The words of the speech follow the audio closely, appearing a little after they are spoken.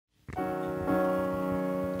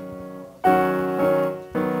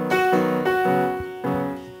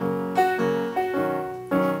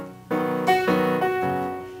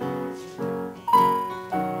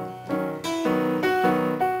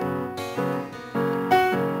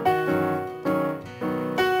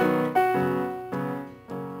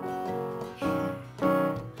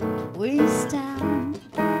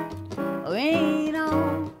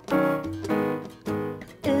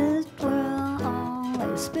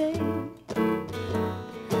day.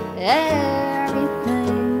 Everything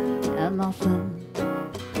and nothing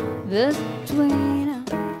between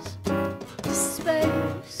us,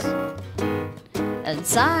 space and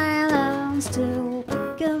silence to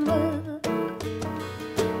begin with.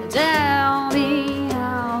 Tell me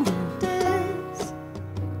how it is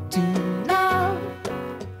to love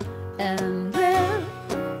and live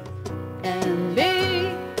and be.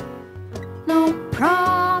 No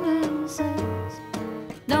promises,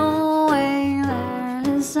 knowing there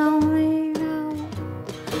is only now.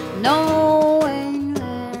 Knowing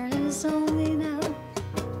there is only now.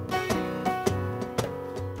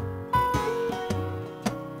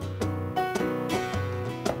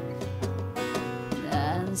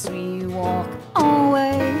 As we walk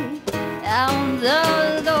away out the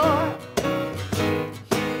door,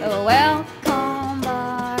 welcome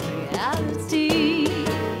back reality.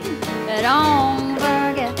 Don't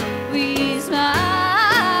forget we smile,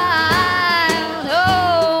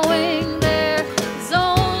 knowing there's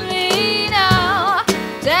only now.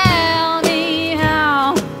 Tell me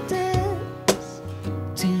how it is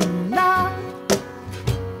to love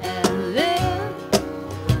and live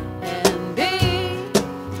and be.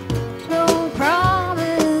 No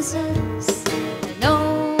promises,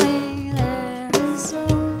 knowing there is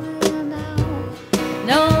only now.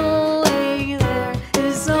 Knowing there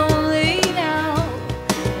is only now.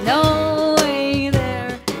 Knowing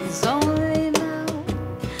there is only now.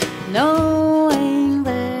 Knowing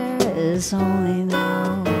there is only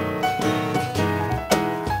now.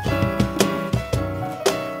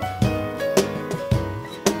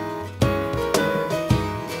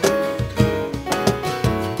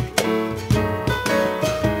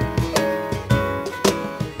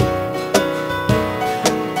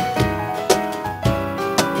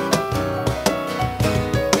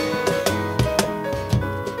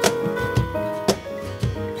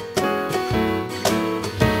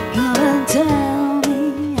 Gonna tell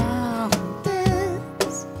me how it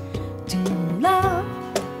is to love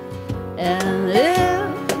and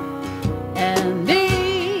live and be.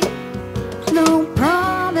 No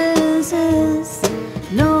promises,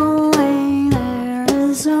 knowing there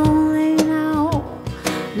is only now.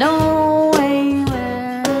 Knowing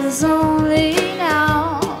there is only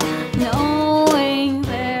now. Knowing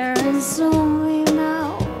there is only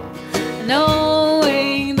now.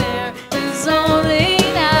 Knowing there is only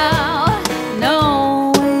now.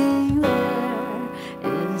 Knowing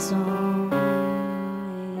there is only